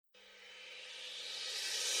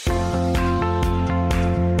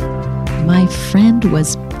friend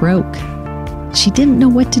was broke. She didn't know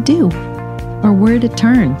what to do or where to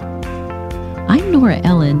turn. I'm Nora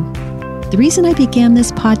Ellen. The reason I began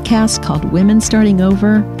this podcast called Women Starting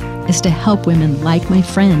Over is to help women like my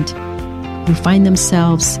friend who find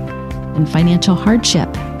themselves in financial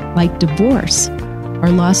hardship, like divorce, or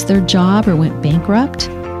lost their job or went bankrupt,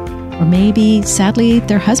 or maybe, sadly,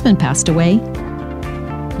 their husband passed away.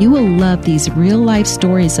 You will love these real-life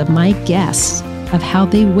stories of my guests of how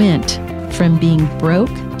they went from being broke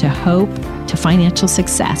to hope to financial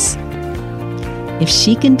success. If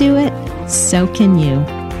she can do it, so can you.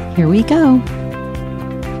 Here we go.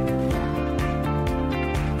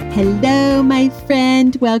 Hello, my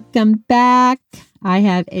friend. Welcome back. I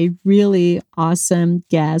have a really awesome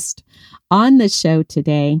guest on the show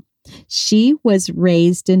today. She was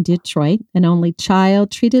raised in Detroit, an only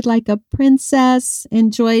child, treated like a princess,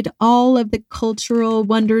 enjoyed all of the cultural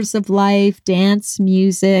wonders of life, dance,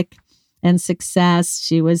 music, and success.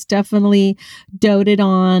 She was definitely doted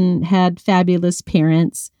on, had fabulous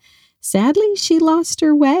parents. Sadly, she lost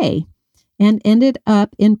her way and ended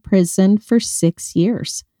up in prison for 6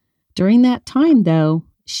 years. During that time, though,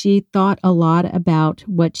 she thought a lot about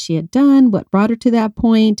what she had done, what brought her to that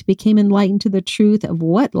point, became enlightened to the truth of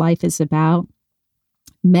what life is about,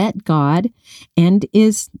 met God, and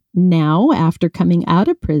is now, after coming out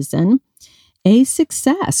of prison, a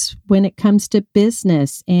success when it comes to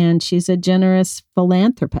business. And she's a generous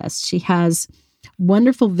philanthropist. She has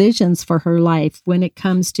wonderful visions for her life when it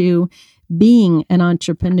comes to being an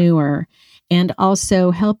entrepreneur and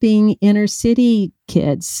also helping inner city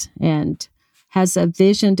kids, and has a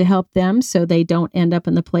vision to help them so they don't end up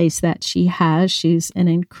in the place that she has. She's an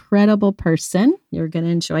incredible person. You're going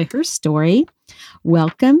to enjoy her story.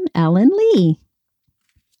 Welcome, Ellen Lee.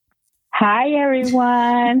 Hi,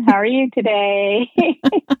 everyone. How are you today?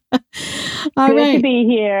 Good to be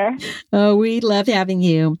here. Oh, we love having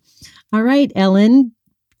you. All right, Ellen,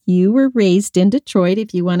 you were raised in Detroit.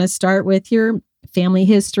 If you want to start with your family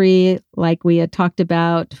history, like we had talked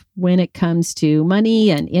about when it comes to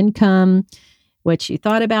money and income, what you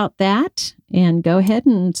thought about that, and go ahead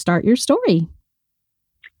and start your story.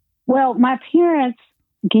 Well, my parents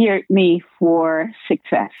geared me for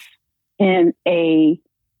success in a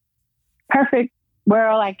perfect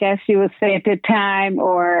world, I guess you would say at the time,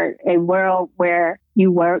 or a world where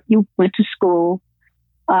you went to school,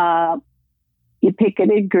 you pick a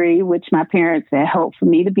degree, which my parents had hoped for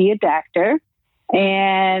me to be a doctor,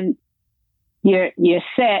 and they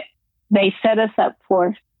set us up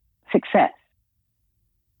for success.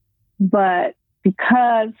 But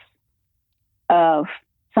because of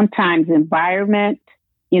sometimes environment,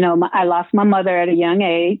 I lost my mother at a young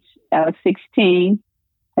age. I was 16,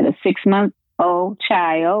 had a 6-month-old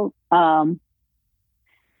child. And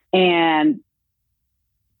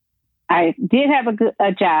I did have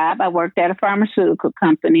a job. I worked at a pharmaceutical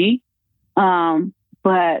company, but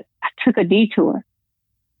I took a detour.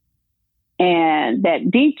 And that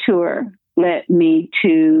detour led me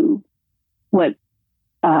to what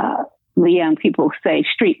the young people say,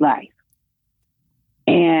 street life.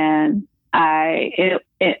 And it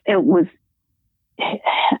was,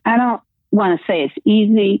 I don't want to say it's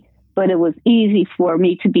easy, but it was easy for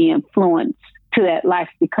me to be influenced to that life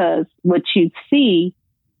because what you see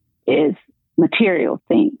is material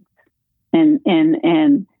things and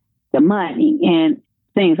the money and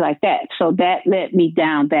things like that. So that led me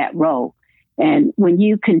down that road. And when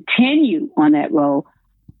you continue on that road,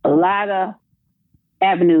 a lot of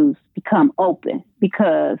avenues become open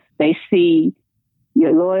because they see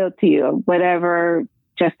your loyalty or whatever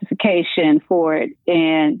justification for it.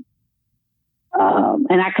 And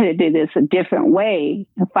I could have did this a different way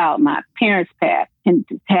and followed my parents' path and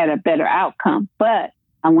had a better outcome. But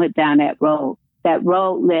I went down that road. That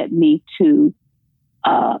road led me to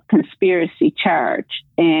a conspiracy charge.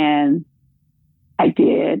 And I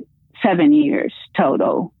did 7 years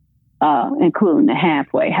total, including the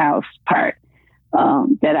halfway house part.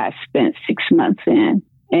 That I spent 6 months in.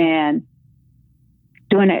 And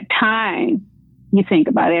during that time, you think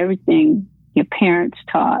about everything your parents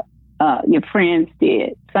taught, your friends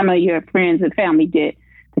did. Some of your friends and family did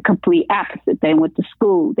the complete opposite. They went to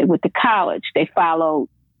school, they went to college, they followed,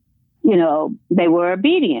 they were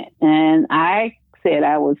obedient. And I said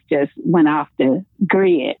I went off the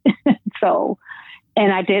grid.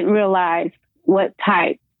 And I didn't realize what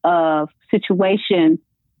type of situation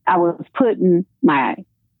I was putting my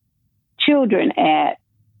children at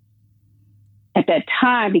that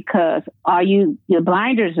time, because your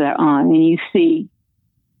blinders are on and you see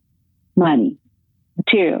money,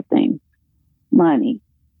 material things, money,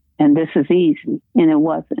 and this is easy, and it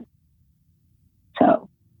wasn't. So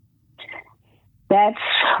that's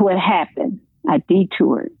what happened. I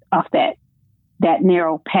detoured off that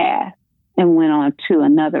narrow path and went on to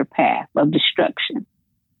another path of destruction.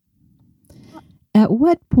 At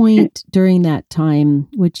what point during that time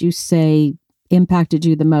would you say impacted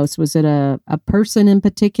you the most? Was it a person in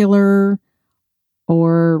particular,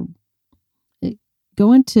 or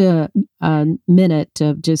go into a minute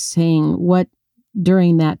of just saying what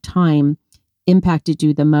during that time impacted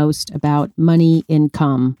you the most about money,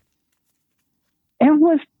 income? It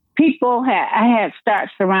was people I had start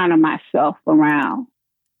surrounding myself around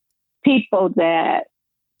people that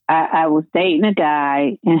I was dating a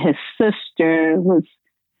guy, and his sister was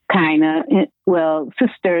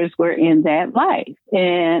sisters were in that life.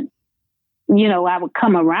 And, I would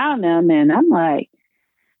come around them and I'm like,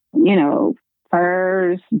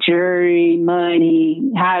 furs, jewelry,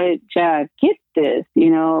 money, how did y'all get this?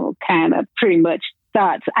 Kind of pretty much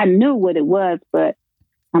thoughts. I knew what it was, but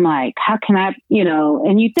I'm like, how can I,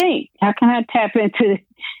 and you think, how can I tap into,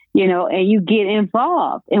 and you get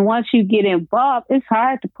involved. And once you get involved, it's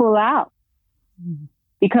hard to pull out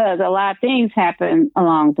because a lot of things happen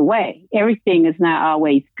along the way. Everything is not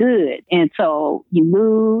always good. And so you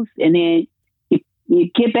lose, and then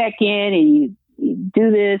you get back in and you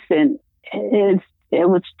do this. And it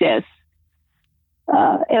was just,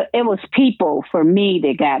 it was people for me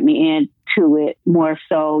that got me into it more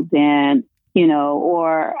so than,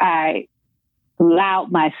 or I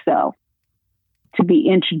allowed myself to be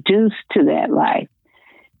introduced to that life.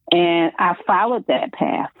 And I followed that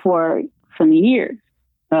path for some years,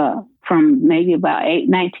 from maybe about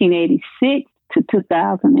 1986 to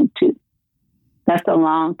 2002. That's a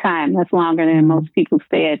long time. That's longer than most people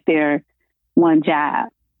stay at their one job.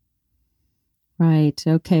 Right.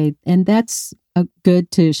 Okay. And that's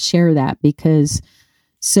good to share that, because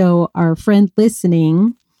so our friend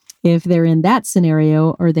listening, if they're in that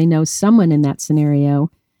scenario or they know someone in that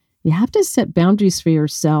scenario, you have to set boundaries for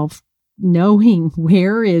yourself, knowing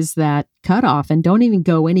where is that cutoff, and don't even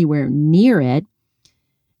go anywhere near it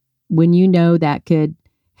when you know that could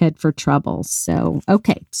head for trouble. So,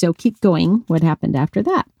 okay. So keep going. What happened after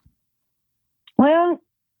that? Well,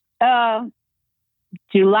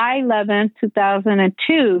 July 11th,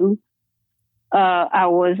 2002, I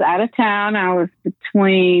was out of town. I was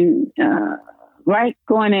between, right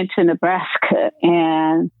going into Nebraska,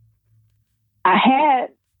 and I had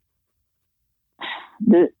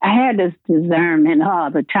this discernment all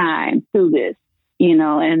the time through this,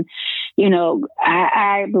 and,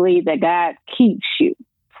 I believe that God keeps you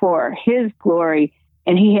for his glory,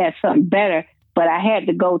 and he has something better, but I had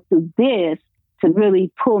to go through this to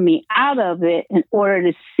really pull me out of it in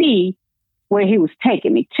order to see where he was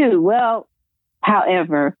taking me to. Well,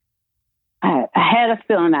 however, I had a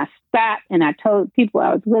feeling. I stopped and I told people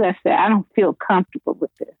I was with, I said, I don't feel comfortable with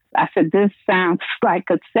this. I said, this sounds like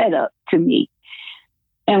a setup to me.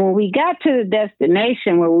 And when we got to the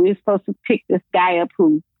destination where we were supposed to pick this guy up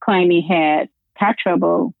who claimed he had car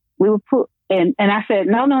trouble, we were and I said,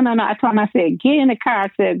 no. I told him, I said, get in the car. I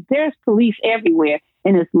said, there's police everywhere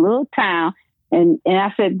in this little town. And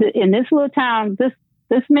I said, in this little town, this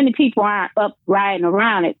many people aren't up riding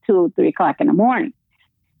around at 2 or 3 o'clock in the morning.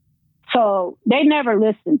 So they never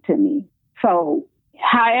listened to me. So,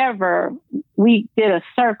 however, we did a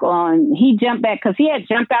circle and he jumped back because he had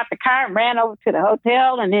jumped out the car and ran over to the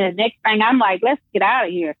hotel. And then the next thing, I'm like, let's get out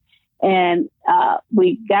of here. And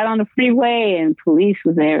we got on the freeway and police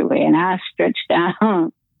was everywhere. And I stretched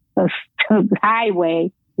down the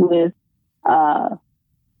highway with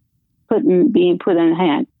being put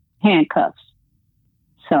in handcuffs.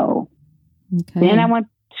 So then I went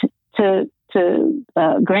to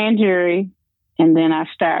grand jury, and then I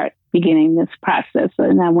started beginning this process.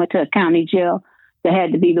 And I went to a county jail that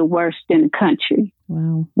had to be the worst in the country.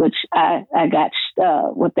 Wow. Which I got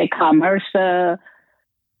what they call MRSA,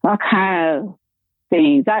 all kind of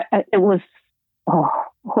things. It was a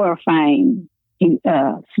horrifying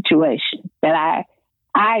situation that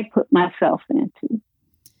I put myself into.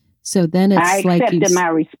 So then it's I like accepted my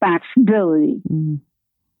responsibility.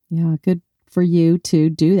 Yeah, good for you to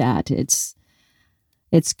do that. It's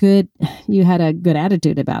good. You had a good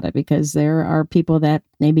attitude about it, because there are people that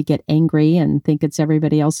maybe get angry and think it's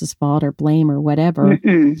everybody else's fault or blame or whatever.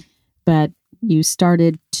 Mm-mm. But you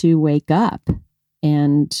started to wake up.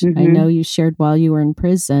 And I know you shared while you were in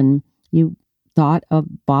prison, you thought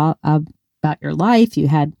about your life. You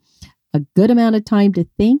had a good amount of time to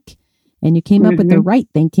think, and you came up with the right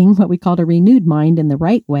thinking, what we called a renewed mind, in the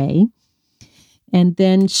right way. And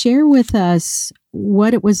then share with us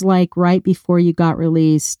what it was like right before you got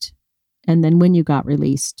released, and then when you got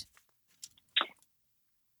released.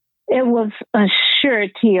 It was a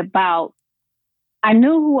surety about I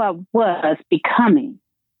knew who I was becoming.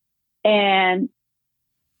 And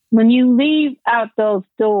when you leave out those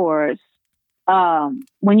doors,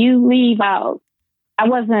 when you leave out, I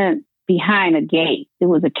wasn't behind a gate. It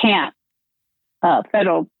was a camp,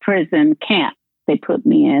 federal prison camp they put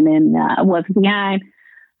me in, and I was behind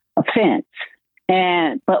a fence.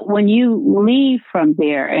 But when you leave from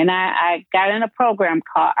there, and I got in a program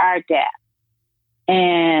called RDAP,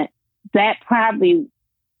 and that probably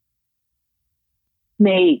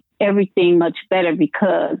made everything much better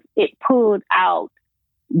because it pulled out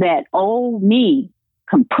that old me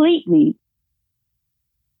completely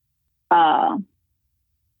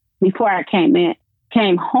before I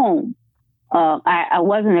came home. I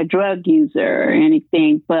wasn't a drug user or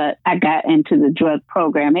anything, but I got into the drug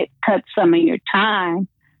program. It cut some of your time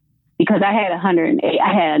because I had a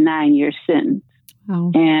 9-year sentence.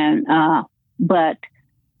 Wow. And, but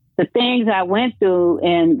the things I went through,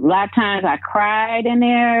 and a lot of times I cried in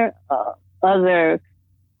there, other,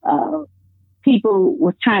 people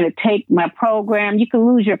was trying to take my program. You can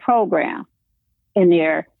lose your program in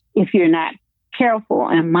there if you're not careful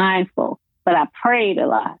and mindful. But I prayed a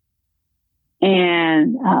lot.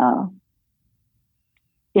 And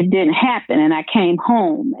it didn't happen. And I came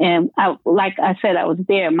home. And like I said, I was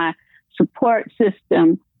there. My support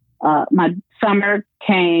system, my summer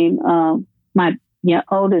came. My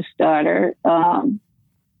oldest daughter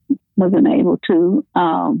wasn't able to.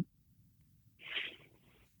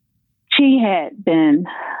 She had been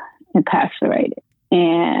incarcerated.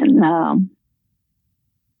 And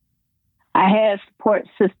I had a support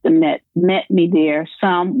system that met me there.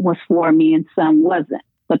 Some was for me and some wasn't.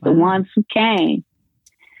 But the ones who came,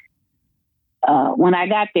 when I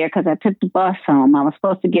got there, because I took the bus home, I was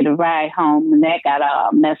supposed to get a ride home, and that got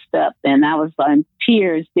all messed up. And I was in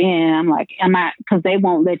tears then. I'm like, because they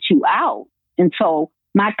won't let you out. And so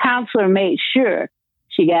my counselor made sure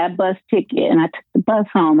she got a bus ticket, and I took the bus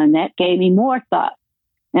home, and that gave me more thought.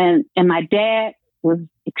 And my dad was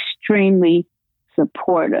extremely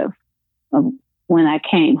supportive of when I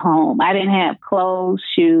came home. I didn't have clothes,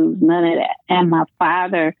 shoes, none of that. And my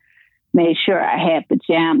father made sure I had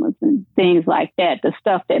pajamas and things like that, the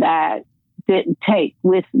stuff that I didn't take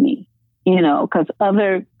with me, because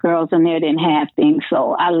other girls in there didn't have things.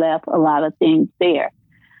 So I left a lot of things there.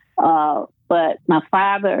 But my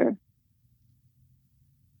father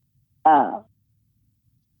had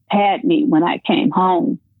me when I came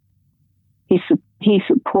home. He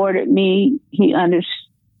supported me. He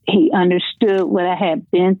understood what I had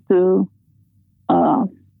been through. My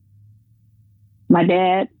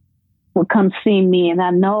dad would come see me, and I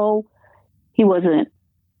know he wasn't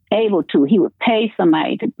able to. He would pay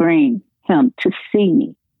somebody to bring him to see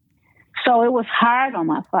me. So it was hard on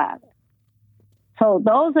my father. So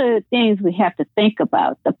those are the things we have to think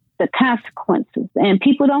about, the consequences. And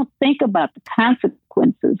people don't think about the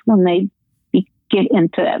consequences when they get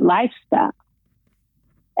into that lifestyle.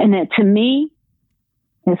 And then to me,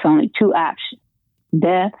 it's only two options,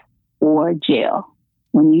 death or jail,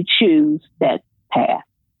 when you choose that path.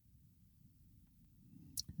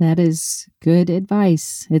 That is good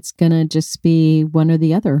advice. It's going to just be one or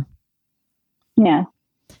the other. Yeah.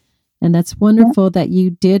 And that's wonderful that you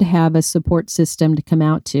did have a support system to come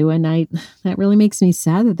out to. And that really makes me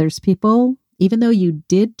sad that there's people, even though you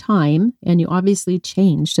did time and you obviously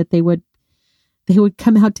changed, that they would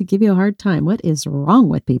come out to give you a hard time. What is wrong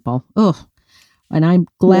with people? Oh, and I'm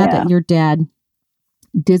glad that your dad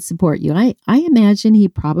did support you. I imagine he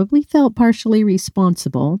probably felt partially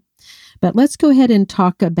responsible. But let's go ahead and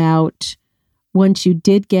talk about, once you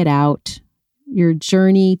did get out, your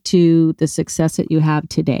journey to the success that you have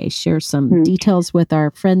today. Share some details with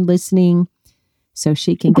our friend listening so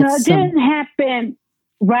she can get It didn't happen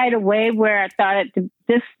right away where I thought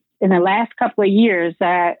this in the last couple of years,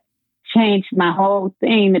 I changed my whole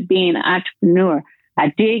thing to being an entrepreneur.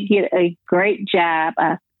 I did get a great job.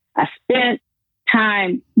 I spent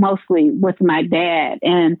time mostly with my dad,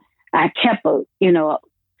 and I kept a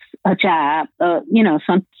job,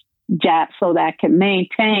 some job so that I could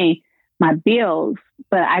maintain my bills,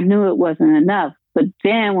 but I knew it wasn't enough. But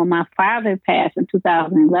then when my father passed in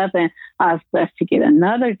 2011, I was blessed to get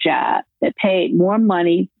another job that paid more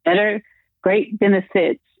money, better, great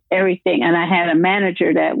benefits, everything. And I had a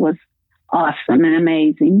manager that was awesome and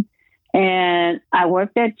amazing. And I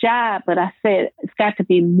worked that job, but I said, it's got to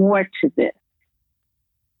be more to this.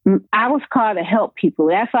 I was called to help people.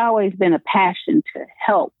 That's always been a passion, to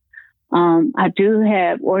help. I do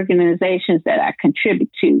have organizations that I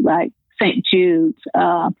contribute to, like St. Jude's.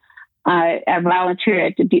 I volunteer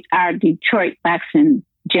at our Detroit Boxing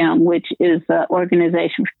Gym, which is an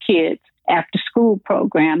organization for kids after school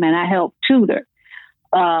program, and I help tutor.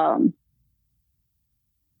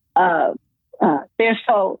 There's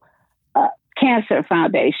Cancer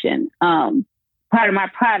Foundation. Part of my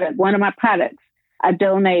product, one of my products, I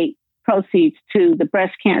donate proceeds to the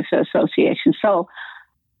Breast Cancer Association. So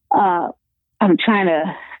I'm trying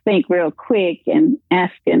to think real quick and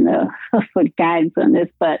asking for guidance on this.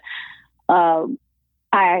 But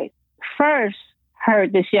I first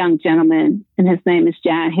heard this young gentleman, and his name is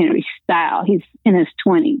John Henry Style. He's in his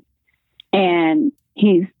 20s, and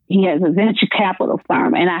he has a venture capital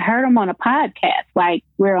firm. And I heard him on a podcast like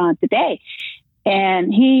we're on today.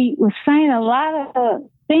 And he was saying a lot of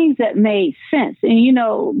things that made sense. And, you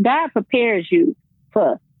know, God prepares you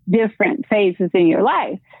for different phases in your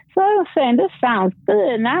life. So I was saying, this sounds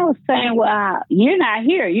good. And I was saying, well, you're not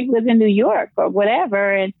here. You live in New York or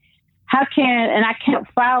whatever. And I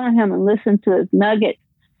kept following him and listening to his nuggets.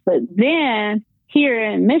 But then here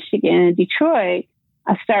in Michigan, in Detroit,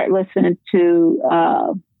 I started listening to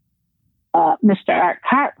Mr. Art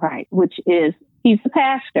Cartwright, he's a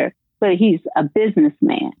pastor, but he's a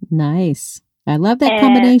businessman. Nice. I love that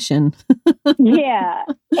combination. Yeah.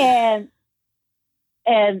 And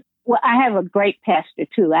well, I have a great pastor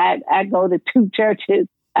too. I go to 2 churches.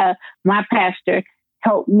 My pastor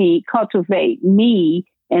helped me cultivate me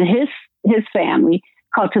and his family,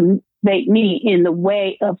 cultivate me in the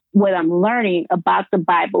way of what I'm learning about the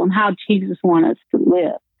Bible and how Jesus wants us to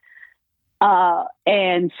live.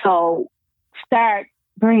 And so start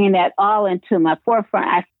bringing that all into my forefront.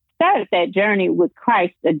 I started that journey with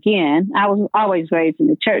Christ again. I was always raised in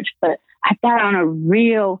the church, but I got on a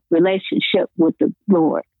real relationship with the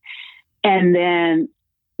Lord. And then,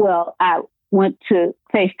 I went to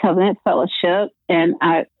Faith Covenant Fellowship, and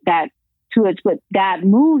I got to it, but God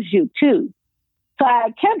moves you too. So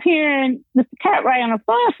I kept hearing Mr. Cartwright on the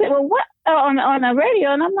phone. I said, well, what on the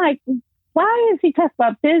radio? And I'm like, why is he talking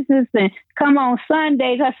about business and come on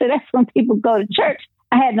Sundays? I said, that's when people go to church.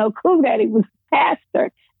 I had no clue that he was a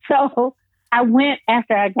pastor. So I went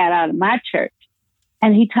after I got out of my church,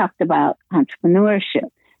 and he talked about entrepreneurship.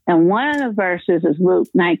 And one of the verses is Luke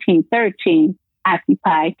 19:13,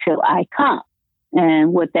 occupy till I come.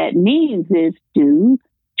 And what that means is do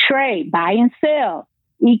trade, buy and sell,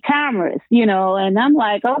 e-commerce, and I'm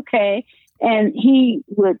like, okay. And he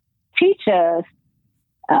would teach us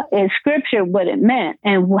in scripture what it meant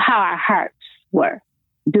and how our hearts were.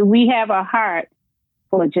 Do we have a heart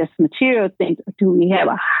for just material things, or do we have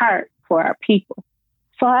a heart for our people?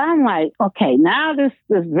 So I'm like, okay, now this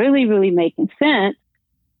is really, really making sense.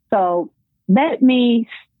 So let me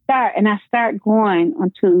start. And I start going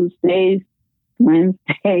on Tuesdays,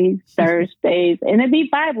 Wednesdays, Thursdays, and it'd be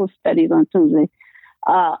Bible studies on Tuesdays,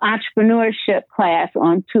 entrepreneurship class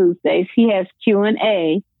on Tuesdays. He has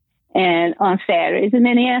Q&A and on Saturdays, and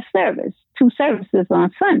then he has 2 services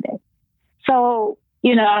on Sunday. So,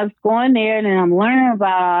 I was going there and I'm learning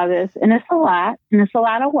about all this, and it's a lot, and it's a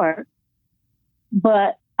lot of work,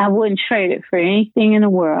 but I wouldn't trade it for anything in the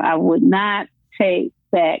world. I would not take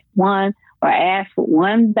back one or ask for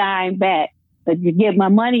one dime back, but to get my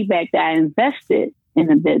money back that I invested in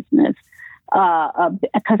the business.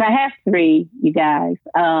 Because I have 3, you guys.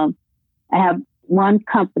 I have one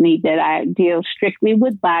company that I deal strictly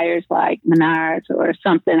with buyers like Menards or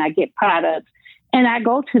something. I get products, and I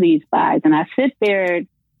go to these buys, and I sit there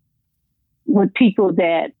with people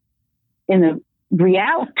that, in the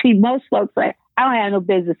reality, most folks like, I don't have no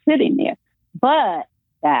business sitting there, but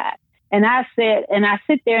that. And I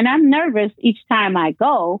sit there, and I'm nervous each time I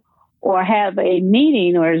go or have a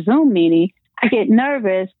meeting or a Zoom meeting. I get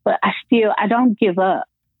nervous, but I don't give up.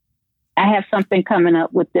 I have something coming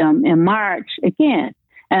up with them in March again,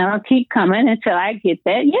 and I'll keep coming until I get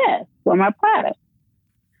that yes for my product.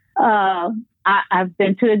 I've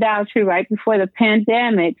been to the Dollar Tree right before the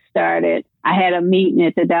pandemic started. I had a meeting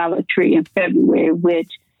at the Dollar Tree in February,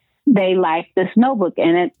 which they liked this notebook,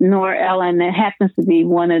 and Nora Ellen, it happens to be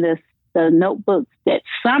one of the notebooks that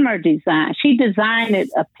Summer designed. She designed it,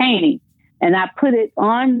 a painting, and I put it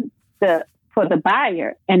on for the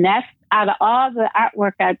buyer. And that's out of all the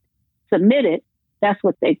artwork I submitted, that's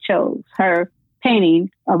what they chose, her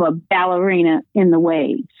painting of a ballerina in the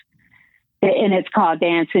waves. And it's called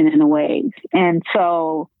Dancing in the Waves. And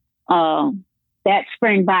so that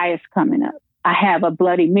spring buy is coming up. I have a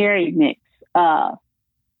Bloody Mary mix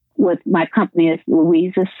with my company is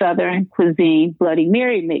Louisa's Southern Cuisine Bloody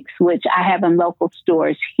Mary mix, which I have in local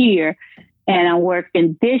stores here. And I'm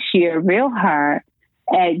working this year real hard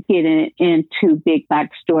at getting into big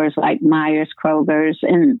box stores like Myers, Kroger's,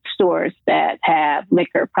 and stores that have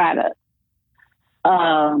liquor products.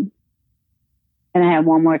 And I have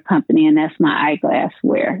one more company, and that's my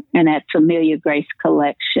eyeglassware, and that's Amelia Grace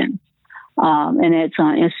Collection. and it's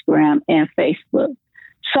on Instagram and Facebook.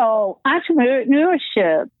 So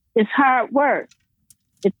entrepreneurship is hard work.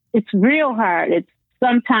 It's real hard. It's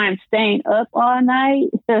sometimes staying up all night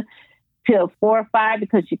till 4 or 5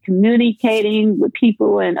 because you're communicating with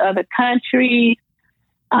people in other countries.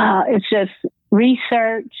 It's just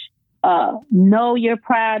research, know your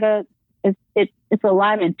product. It's a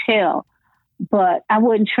lot entail, but I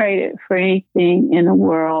wouldn't trade it for anything in the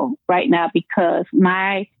world right now because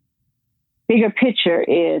my bigger picture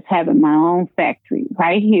is having my own factory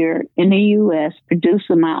right here in the U.S.,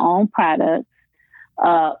 producing my own products.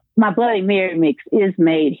 My Bloody Mary mix is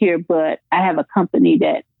made here, but I have a company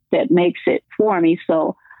that makes it for me,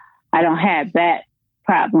 so I don't have that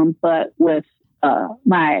problem. But with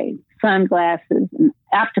my sunglasses and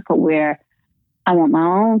optical wear, I want my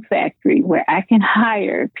own factory where I can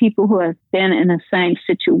hire people who have been in the same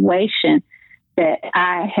situation that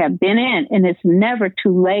I have been in, and it's never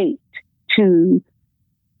too late to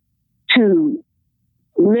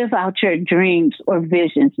live out your dreams or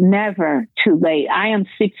visions. Never too late. I am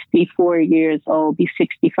 64 years old, be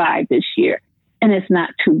 65 this year, and it's not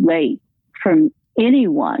too late for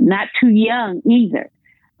anyone, not too young either.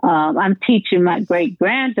 I'm teaching my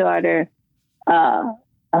great-granddaughter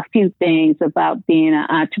a few things about being an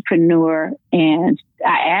entrepreneur, and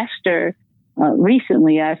I asked her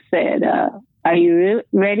recently, I said, are you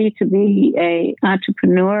ready to be a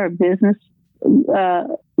entrepreneur or business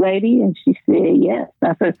lady? And she said, yes.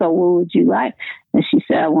 I said, so what would you like? And she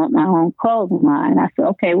said, I want my own clothing line. I said,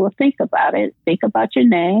 okay, well, think about it. Think about your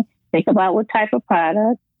name. Think about what type of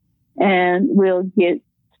product, and we'll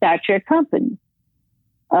start your company.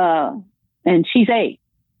 And she's 8.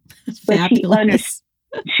 But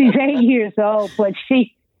she's 8 years old, but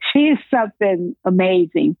she's something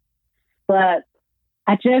amazing. But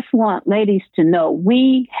I just want ladies to know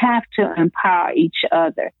we have to empower each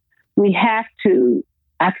other. I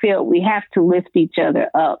feel we have to lift each other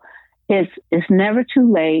up. It's never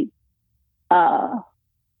too late.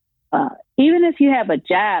 Even if you have a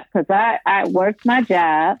job, because I worked my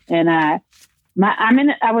job and I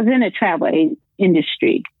was in the travel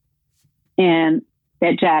industry, and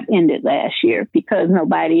that job ended last year because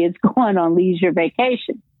nobody is going on leisure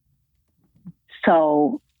vacation.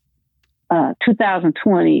 So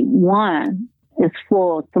 2021 is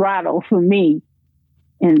full throttle for me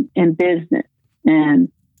in business. And,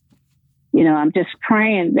 I'm just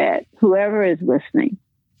praying that whoever is listening,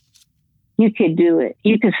 you could do it.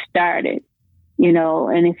 You could start it,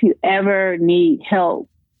 and if you ever need help,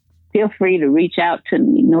 feel free to reach out to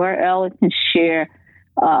me. Nora Ella can share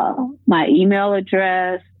my email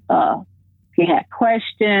address. If you have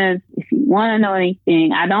questions, if you want to know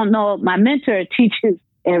anything, I don't know. My mentor teaches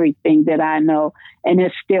everything that I know, and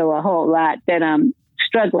there's still a whole lot that I'm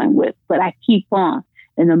struggling with, but I keep on.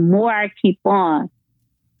 And the more I keep on,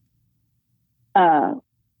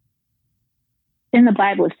 in the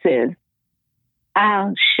Bible it says,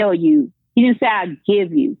 I'll show you. He didn't say I'll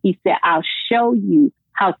give you. He said, I'll show you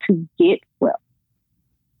how to get wealth.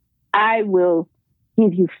 I will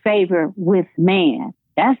give you favor with man.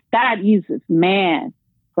 That's God uses man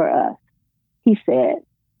for us. He said,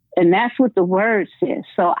 and that's what the word says.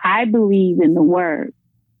 So I believe in the word.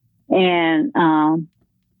 And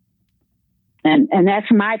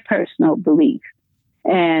that's my personal belief.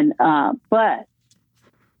 And, but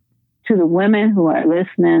to the women who are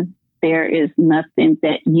listening, there is nothing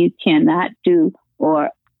that you cannot do or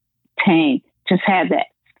obtain. Just have that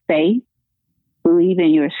faith, believe in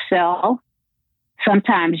yourself.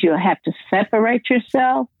 Sometimes you'll have to separate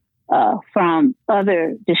yourself from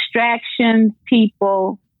other distractions,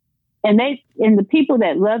 people. And the people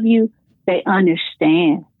that love you, they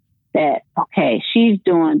understand that, okay, she's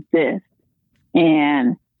doing this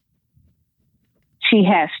and she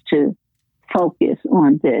has to focus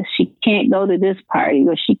on this. She can't go to this party,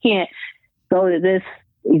 or she can't go to this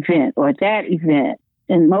event or that event.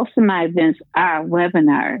 And most of my events are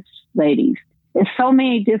webinars, ladies. There's so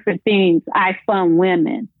many different things. I Fund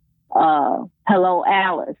Women, Hello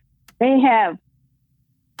Alice. They have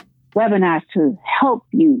webinars to help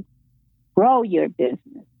you grow your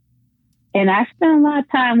business. And I spend a lot of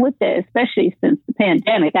time with that, especially since the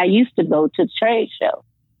pandemic. I used to go to trade shows.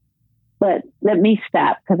 But let me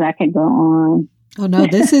stop because I can go on. Oh, no,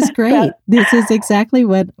 this is great. This is exactly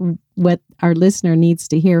what our listener needs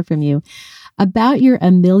to hear from you. About your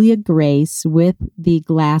Amelia Grace with the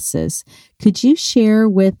glasses, could you share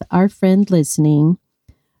with our friend listening,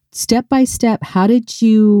 step by step, how did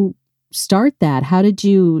you start that? How did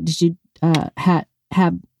you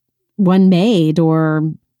have one made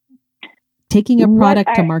or taking a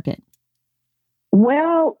product to market?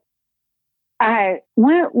 Well, I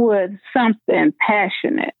went with something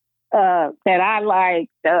passionate that I like.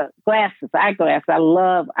 Glasses, eyeglasses. I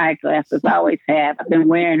love eyeglasses. I always have. I've been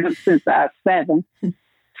wearing them since I was 7.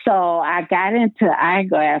 So I got into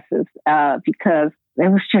eyeglasses because it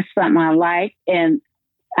was just something I liked. And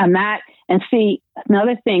see,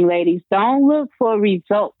 another thing, ladies, don't look for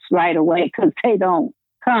results right away because they don't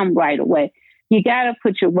come right away. You got to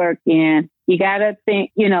put your work in. You got to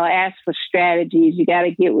think, ask for strategies. You got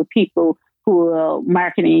to get with people who are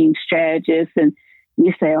marketing strategists. And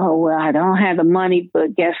you say, oh, well, I don't have the money,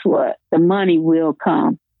 but guess what? The money will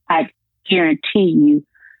come. I guarantee you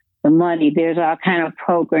the money. There's all kind of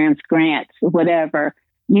programs, grants, whatever.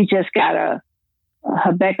 You just got to,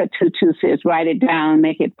 Habakkuk 2:2 says, write it down,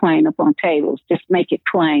 make it plain up on tables. Just make it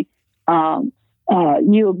plain.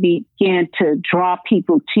 You'll begin to draw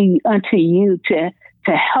people unto you to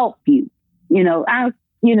help you. You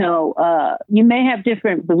may have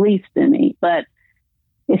different beliefs than me, but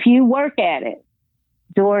if you work at it,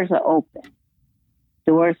 doors are open.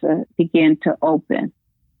 Doors begin to open.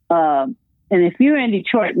 And if you're in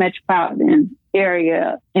Detroit metropolitan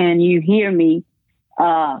area and you hear me,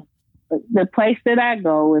 the place that I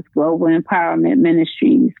go is Global Empowerment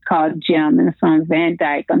Ministries called GEM, and it's on Van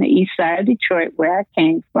Dyke on the east side of Detroit where I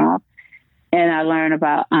came from. And I learn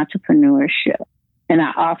about entrepreneurship. And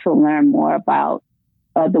I also learn more about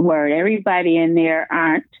the word. Everybody in there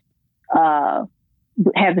aren't have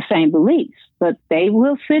the same beliefs, but they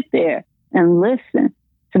will sit there and listen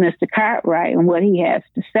to Mr. Cartwright and what he has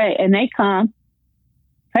to say. And they come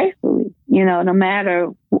faithfully, no matter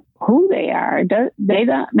who they are. They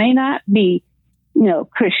may not be,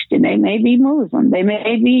 Christian. They may be Muslim. They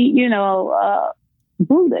may be,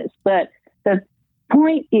 Buddhist. But the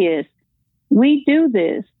point is, we do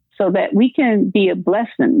this so that we can be a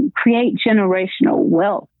blessing, create generational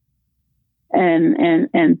wealth. And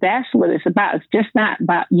that's what it's about. It's just not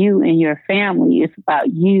about you and your family. It's about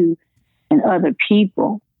you and other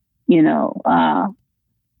people.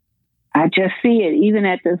 I just see it even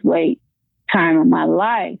at this late time of my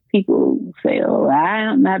life. People say, "Oh,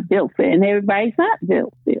 I'm not built for it," and everybody's not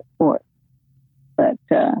built for it. But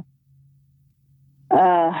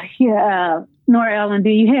Nora Ellen, do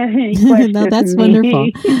you have any questions? No, that's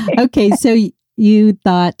wonderful. Okay, so you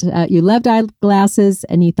thought you loved eyeglasses,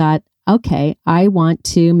 and you thought, okay, I want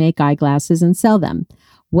to make eyeglasses and sell them.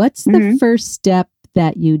 What's the first step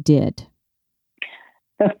that you did?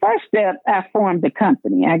 The first step, I formed the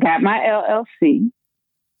company. I got my LLC.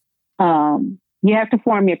 You have to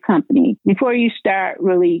form your company before you start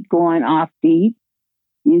really going off deep.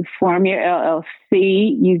 You form your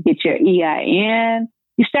LLC. You get your EIN.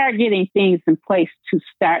 You start getting things in place to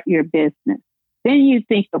start your business. Then you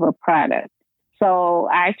think of a product. So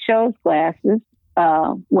I chose glasses.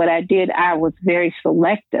 What I did, I was very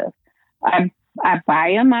selective. I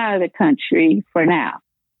buy them out of the country for now.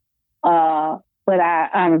 But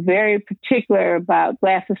I'm very particular about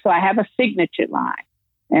glasses. So I have a signature line,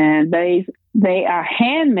 and they are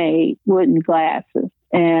handmade wooden glasses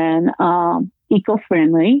and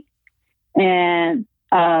eco-friendly. And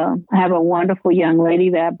I have a wonderful young lady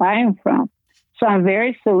that I buy them from. So I'm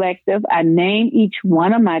very selective. I name each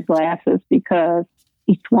one of my glasses because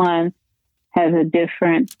each one has a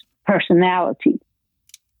different personality.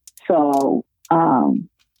 So, and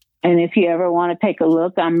if you ever want to take a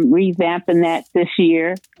look, I'm revamping that this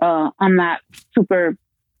year. I'm not super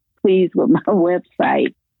pleased with my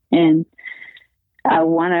website, and I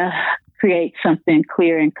want to create something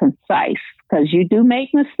clear and concise because you do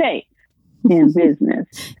make mistakes in business.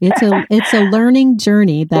 It's a learning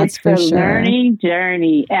journey, that's for sure. It's a learning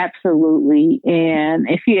journey, absolutely. And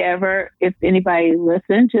if anybody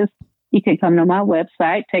listens, you can come to my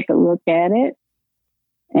website, take a look at it.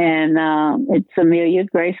 And it's Amelia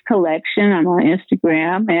Grace Collection. I'm on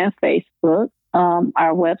Instagram and Facebook.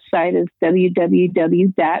 Our website is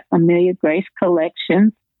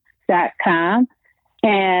www.ameliagracecollections.com.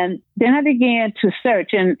 And then I began to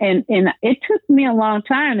search, and it took me a long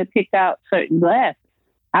time to pick out certain glasses.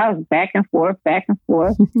 I was back and forth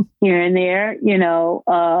here and there, and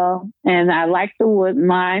I like the wood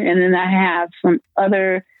line. And then I have some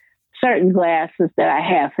other certain glasses that I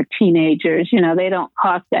have for teenagers. They don't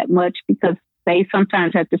cost that much because they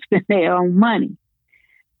sometimes have to spend their own money.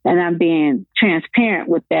 And I'm being transparent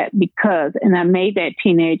with that and I made that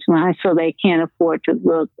teenage line so they can't afford to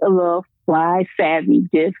look a little fly, savvy,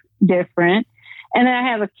 different. And then I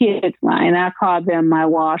have a kids line. I call them my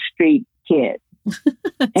Wall Street kids.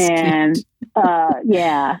 And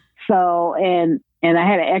yeah. So and I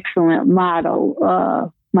had an excellent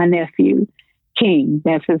model, my nephew King,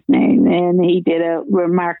 that's his name. And he did a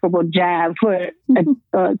remarkable job for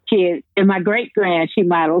a kid. And my great-grand, she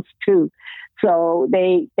models too. So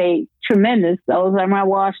they tremendous. Those are my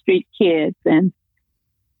Wall Street kids. And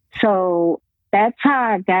so that's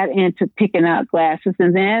how I got into picking out glasses.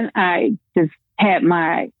 And then I just had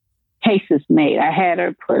my cases made. I had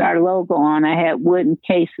her put our logo on. I had wooden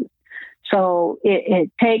cases. So it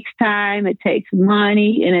takes time, it takes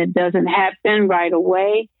money, and it doesn't happen right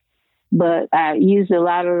away. But I used a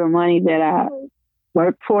lot of the money that I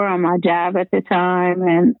worked for on my job at the time.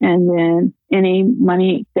 And then any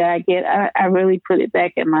money that I get, I really put it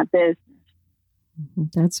back in my business.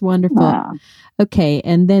 That's wonderful. Okay.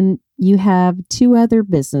 And then you have two other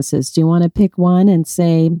businesses. Do you want to pick one and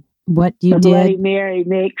say what you did? Bloody Mary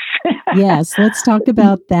Mix. Yes. Let's talk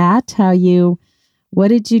about that. What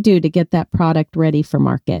did you do to get that product ready for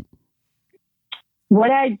market? What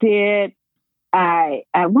I did, I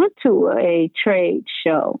went to a trade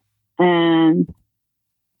show, and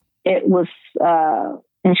it was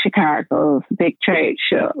in Chicago. It was a big trade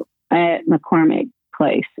show at McCormick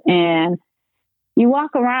Place. And you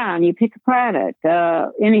walk around, you pick a product,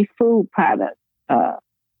 any food product.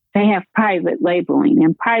 They have private labeling.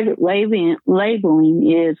 And private labeling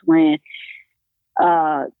is when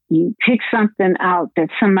you pick something out that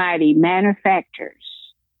somebody manufactures,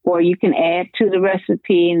 or you can add to the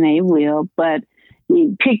recipe, and they will, but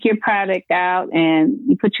you pick your product out and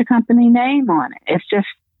you put your company name on it. It's just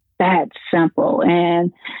that simple.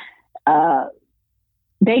 And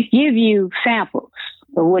they give you samples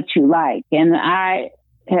of what you like. And I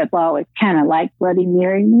have always kind of liked Bloody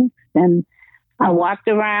Mary Mix. And I walked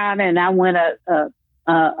around and I went a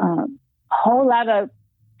whole lot of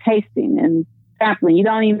tasting and sampling. You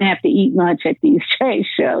don't even have to eat much at these trade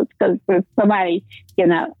shows because for somebody,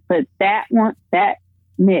 but that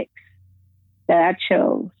mix that I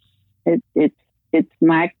chose, it's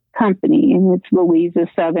my company, and it's Louisa's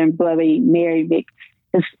Southern Bloody Mary Mix.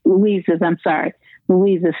 It's Louisa's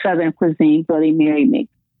Southern Cuisine Bloody Mary Mix.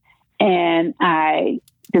 And I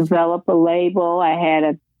developed a label. I had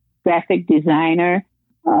a graphic designer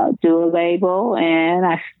do a label, and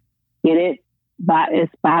I get it.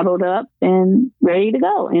 It's bottled up and ready to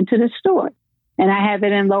go into the store. And I have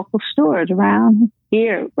it in local stores around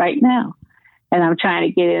here right now. And I'm trying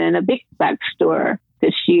to get it in a big box store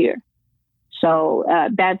this year. So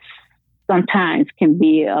that's sometimes can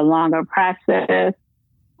be a longer process.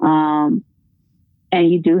 And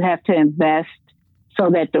you do have to invest so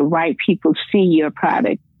that the right people see your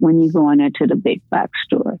product when you're going into the big box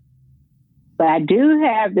store. But I do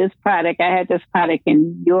have this product. I had this product in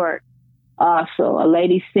New York. Also, a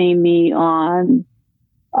lady seen me on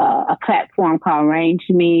a platform called Range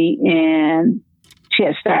Me, and she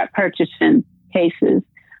had started purchasing cases.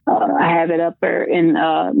 I have it up there in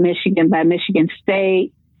Michigan by Michigan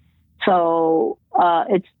State. So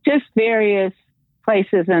it's just various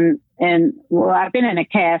places. And well, I've been in a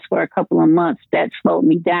cast for a couple of months. That slowed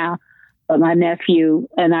me down. But my nephew,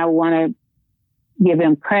 and I want to give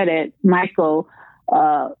him credit, Michael,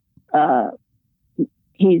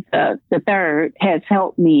 he's the third, has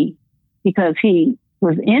helped me because he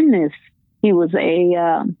was in this. He was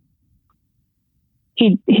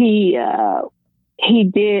he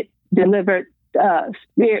did deliver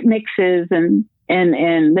spirit mixes and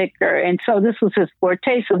liquor, and so this was his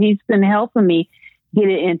forte. So he's been helping me get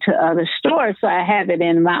it into other stores. So I have it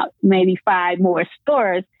in about maybe 5 more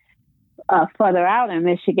stores further out in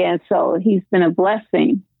Michigan. So he's been a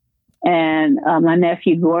blessing. And my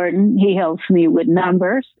nephew, Gordon, he helps me with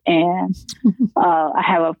numbers. And I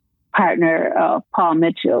have a partner, Paul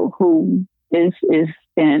Mitchell, who is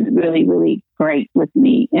been really, really great with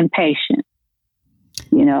me and patient.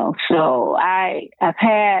 So I've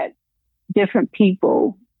had different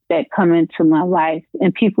people that come into my life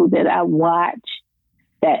and people that I watch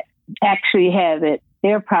that actually have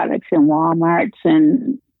their products in Walmarts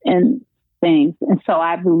and things. And so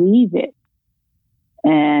I believe it.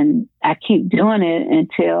 And I keep doing it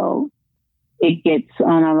until it gets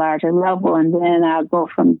on a larger level. And then I'll go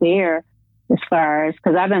from there as far as,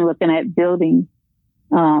 because I've been looking at building.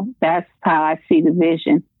 That's how I see the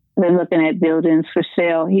vision. I've been looking at buildings for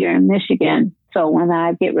sale here in Michigan. So when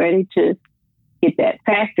I get ready to get that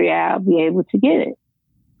factory, I'll be able to get it.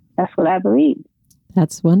 That's what I believe.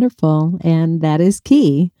 That's wonderful. And that is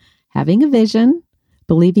key. Having a vision,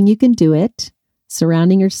 believing you can do it,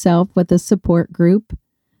 surrounding yourself with a support group,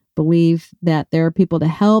 believe that there are people to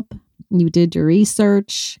help. You did your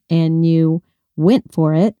research and you went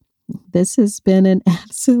for it. This has been an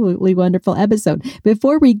absolutely wonderful episode.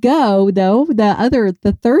 Before we go, though,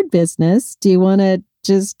 the third business, do you want to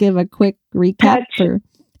just give a quick recap?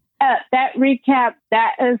 that recap,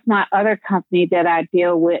 that is my other company that I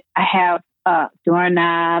deal with. I have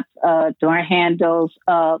doorknobs, door handles,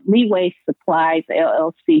 Leeway Supplies,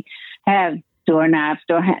 LLC, have doorknobs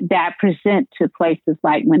that I present to places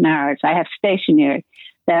like Menards. I have stationery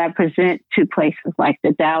that I present to places like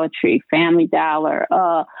the Dollar Tree, Family Dollar,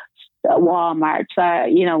 Walmart.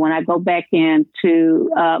 So, when I go back into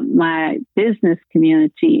my business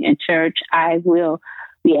community and church, I will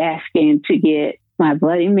be asking to get my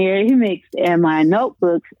Bloody Mary mix and my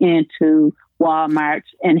notebooks into Walmart,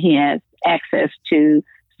 and he has access to,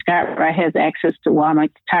 Scott has access to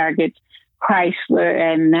Walmart, Target, Chrysler,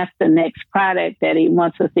 and that's the next product that he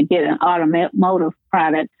wants us to get, an automotive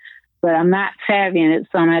product. But I'm not savvy in it,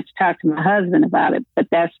 so I'm going to have to talk to my husband about it. But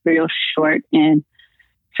that's real short and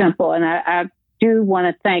simple. And I do want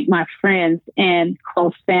to thank my friends and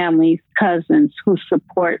close families, cousins who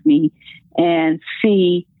support me and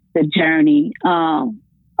see the journey.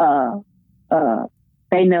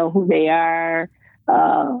 They know who they are.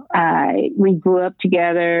 We grew up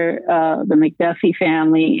together, the McDuffie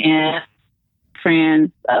family, and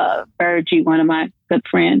friends, Virgie, one of my good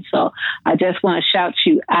friends. So I just want to shout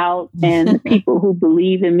you out, and the people who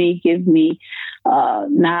believe in me, give me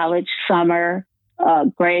knowledge. Summer,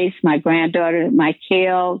 Grace, my granddaughter,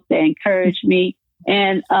 Michael, they encourage me,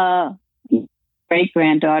 and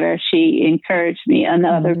great-granddaughter, she encouraged me, and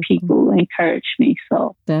other people encouraged me.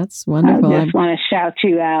 So that's wonderful. I just want to shout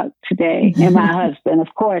you out today. And my husband,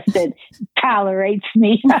 of course, that tolerates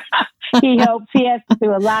me. He helps. He has to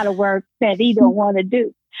do a lot of work that he don't want to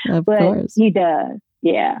do. Of but course. He does.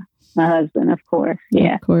 Yeah. My husband, of course.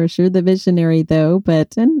 Yeah. Of course. You're the visionary, though.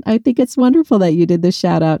 And I think it's wonderful that you did the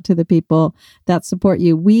shout out to the people that support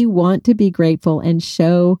you. We want to be grateful and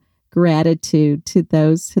show gratitude to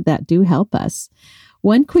those that do help us.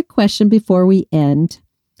 One quick question before we end.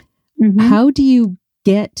 Mm-hmm. How do you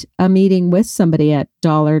get a meeting with somebody at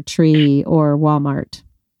Dollar Tree or Walmart?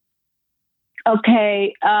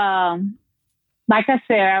 Okay. Like I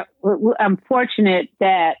said, I'm fortunate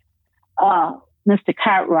that Mr.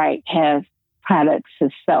 Cartwright has products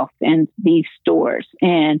himself in these stores,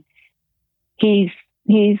 and he's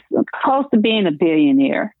close to being a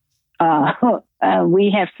billionaire.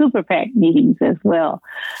 We have Super PAC meetings as well.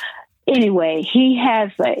 Anyway, he has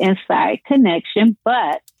an inside connection,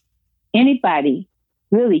 but anybody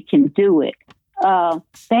really can do it.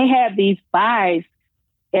 They have these buys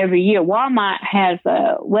every year. Walmart has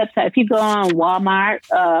a website. If you go on Walmart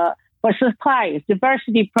for suppliers,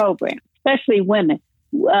 diversity programs, especially women,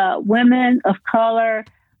 women of color,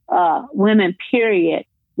 women, period.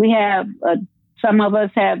 We have some of us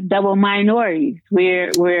have double minorities. We're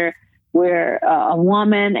a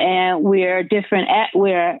woman, and we're different.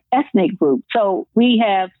 We're ethnic group. So we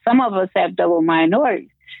have, some of us have double minorities.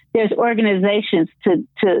 There's organizations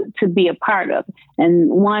to be a part of, and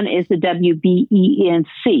one is the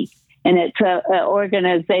WBENC, and it's an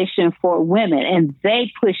organization for women, and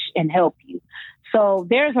they push and help you. So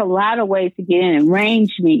there's a lot of ways to get in, and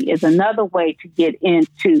Range Me is another way to get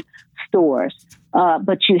into stores,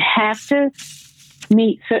 but you have to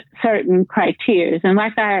meet certain criteria. And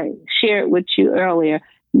like I shared with you earlier,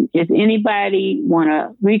 if anybody want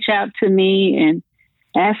to reach out to me and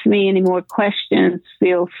ask me any more questions,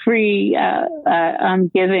 feel free. I'm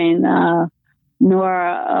giving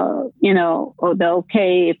Nora, the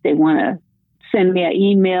okay if they want to send me an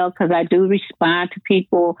email, because I do respond to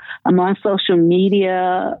people. I'm on social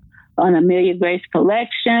media on Amelia Grace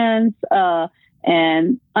Collections and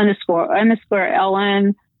 _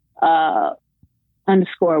 Ellen.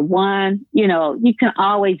 _1, you can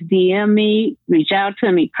always DM me, reach out to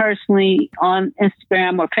me personally on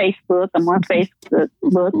Instagram or Facebook. I'm on Facebook.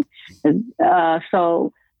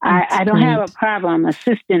 So I don't have a problem. I'm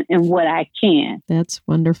assisting in what I can. That's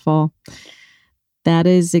wonderful. That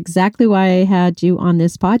is exactly why I had you on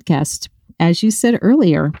this podcast. As you said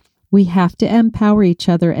earlier, we have to empower each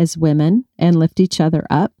other as women and lift each other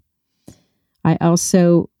up. I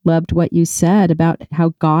also loved what you said about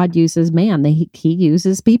how God uses man. He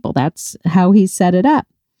uses people. That's how he set it up.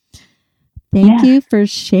 Thank you for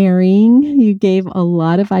sharing. You gave a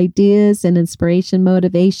lot of ideas and inspiration,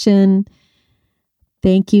 motivation.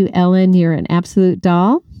 Thank you, Ellen. You're an absolute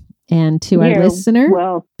doll. And to our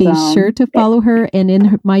listener, be sure to follow her. And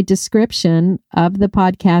in my description of the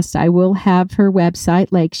podcast, I will have her website,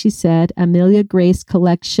 like she said, Amelia Grace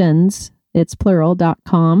Collections, it's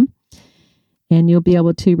plural.com. And you'll be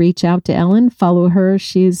able to reach out to Ellen, follow her.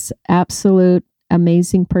 She's absolute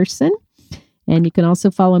amazing person. And you can also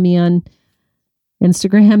follow me on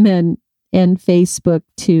Instagram and Facebook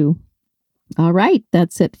too. All right,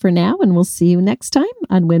 that's it for now. And we'll see you next time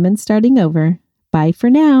on Women Starting Over. Bye for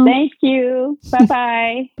now. Thank you.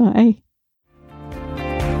 Bye-bye. Bye.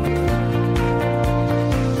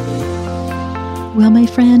 Well, my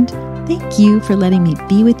friend, thank you for letting me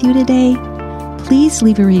be with you today. Please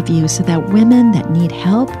leave a review so that women that need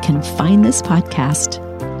help can find this podcast.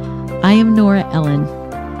 I am Nora Ellen,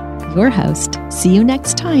 your host. See you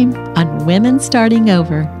next time on Women Starting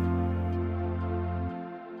Over.